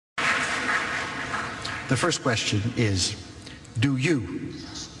The first question is, do you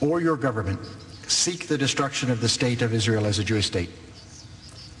or your government seek the destruction of the state of Israel as a Jewish state?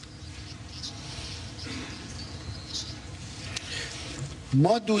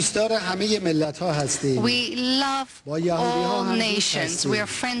 ما دوستدار همه ملت‌ها هستیم. We love all nations. We are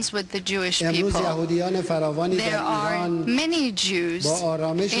friends with the Jewish امروز people. یهودیان فراوانی There در are ایران many Jews با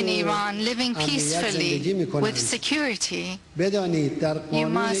آرامش in و Iran living امنیت زندگی peacefully می‌کنند. with security. بدانید در You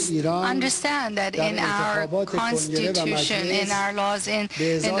قانون must ایران understand that در in our انتخابات کنگره و constitution, in مجلس our laws, in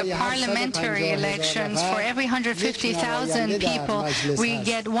the parliamentary elections, for every 150,000 people, we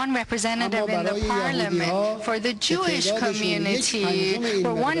get one representative in the parliament. For the Jewish community,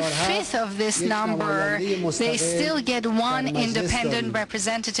 for 1/5 of this number, they still get one independent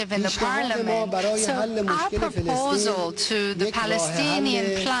representative in the parliament. So our proposal to the Palestinian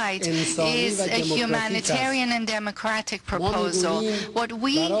plight is a humanitarian and democratic proposal. What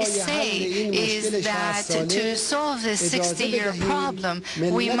we say is that to solve this 60-year problem,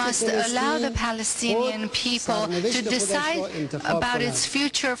 we must allow the Palestinian people to decide about its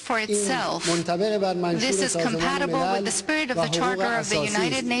future for itself. This is compatible with the spirit of the Charter of the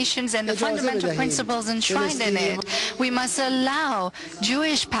United Nations and the fundamental principles enshrined in it. We must allow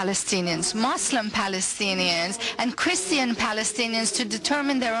Jewish Palestinians, Muslim Palestinians, and Christian Palestinians to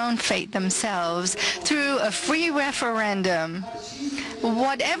determine their own fate themselves through a free referendum.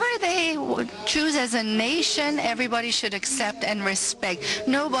 Whatever they choose as a nation, everybody should accept and respect.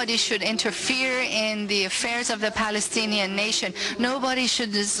 Nobody should interfere in the affairs of the Palestinian nation. Nobody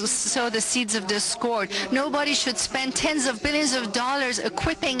should sow the seeds of discord. Nobody should spend tens of billions of dollars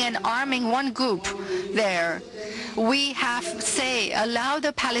equipping and arming one group there. We have allow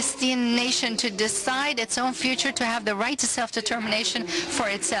the Palestinian nation to decide its own future, to have the right to self-determination for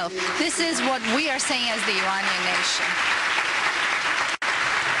itself. This is what we are saying as the Iranian nation.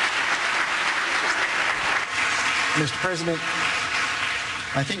 Mr. President,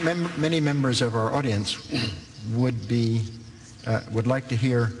 I think many members of our audience would like to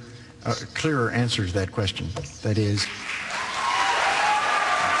hear clearer answers to that question. That is,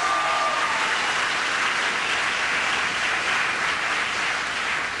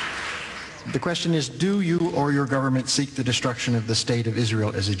 the question is, do you or your government seek the destruction of the state of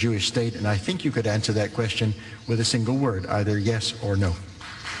Israel as a Jewish state? And I think you could answer that question with a single word, either yes or no.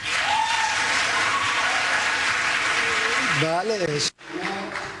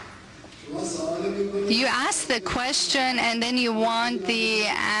 You ask the question and then you want the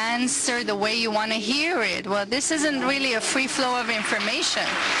answer the way you want to hear it. Well, this isn't really a free flow of information.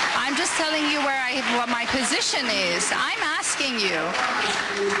 I'm just telling you what my position is. I'm asking you,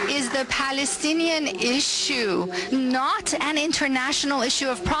 is the Palestinian issue not an international issue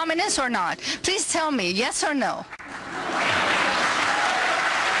of prominence or not? Please tell me, yes or no?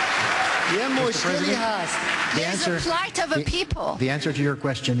 There's a plight of a people. The answer to your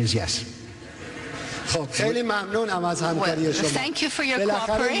question is yes. Well, thank you for your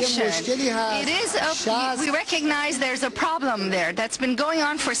cooperation. We recognize there's a problem there that's been going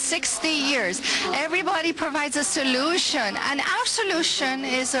on for 60 years. Everybody provides a solution, and our solution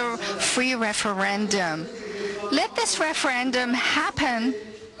is a free referendum. Let this referendum happen,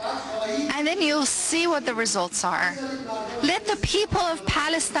 and then you'll see what the results are. Let the people of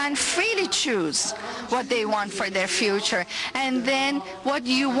Palestine freely choose what they want for their future. And then what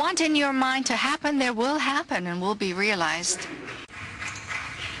you want in your mind to happen there will happen and will be realized.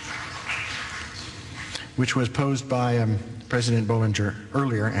 Which was posed by President Bollinger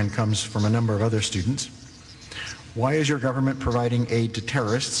earlier and comes from a number of other students. Why is your government providing aid to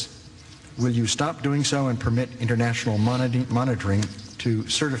terrorists? Will you stop doing so and permit international monitoring to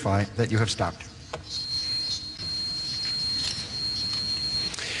certify that you have stopped?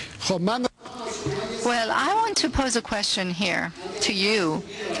 Well, I want to pose a question here to you.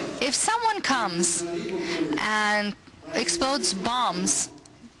 If someone comes and explodes bombs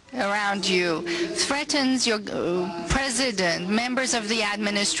around you, threatens your president, members of the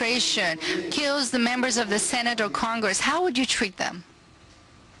administration, kills the members of the Senate or Congress, how would you treat them?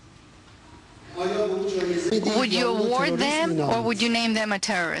 Would you award them, or would you name them a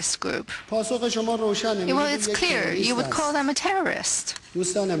terrorist group? Well, it's clear. You would call them a terrorist.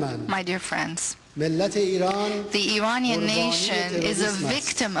 My dear friends, the Iranian nation is a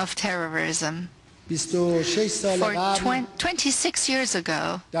victim of terrorism. 26 سال For قبل 26 years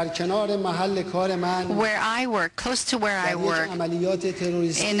ago, در کنار محل کار من where I work, close to where I در یک work, عملیات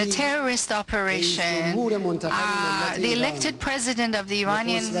in a تروریستی terrorist operation, the elected president of the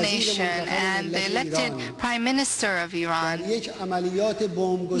Iranian nation and the elected prime minister of Iran یک عملیات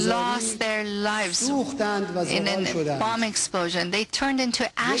بمبگذاری lost their lives سوختند و in زغال a شدند. bomb explosion. They turned into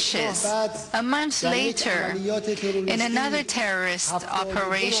ashes. A month later, in another terrorist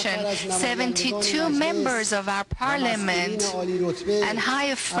operation, 72 members of our parliament and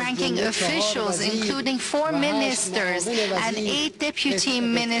high-ranking officials, including 4 ministers and 8 deputy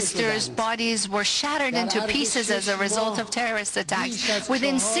ministers' bodies were shattered into pieces as a result of terrorist attacks.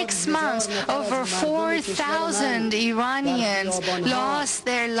 Within 6 months, over 4,000 Iranians lost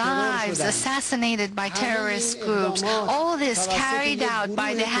their lives, assassinated by terrorist groups. All this carried out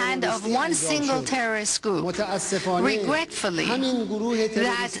by the hand of one single terrorist group. Regretfully,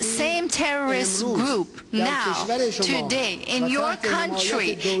 that same terrorist group now, today, in your country,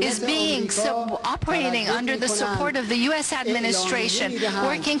 is being operating under the support of the U.S. administration,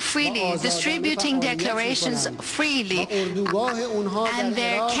 working freely, distributing declarations freely, and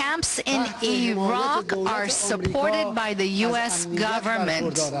their camps in Iraq are supported by the U.S.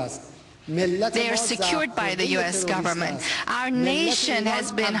 government. They are secured by the U.S. government. Our nation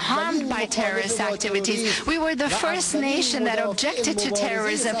has been harmed by terrorist activities. We were the first nation that objected to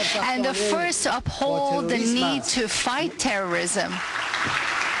terrorism and the first to uphold the need to fight terrorism.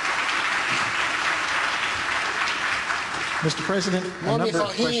 Mr. President,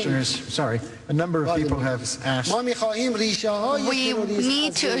 a number of people have asked. We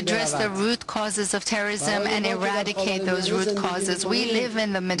need to address the root causes of terrorism and eradicate those root causes. We live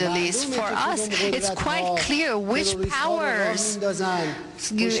in the Middle East. For us, it's quite clear which powers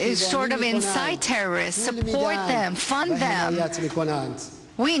sort of incite terrorists, support them, fund them.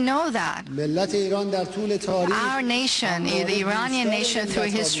 We know that. Our nation, the Iranian nation through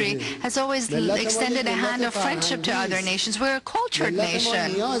history, has always extended a hand of friendship to other nations. We're a cultured nation.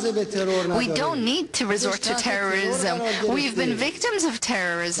 We don't need to resort to terrorism. We've been victims of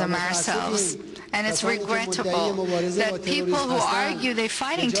terrorism ourselves. And it's regrettable that people who argue they're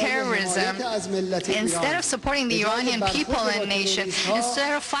fighting terrorism, instead of supporting the Iranian people and nation,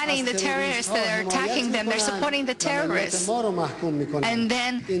 instead of fighting the terrorists that are attacking them, they're supporting the terrorists. And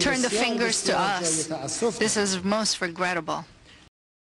then turn the fingers to us. This is most regrettable.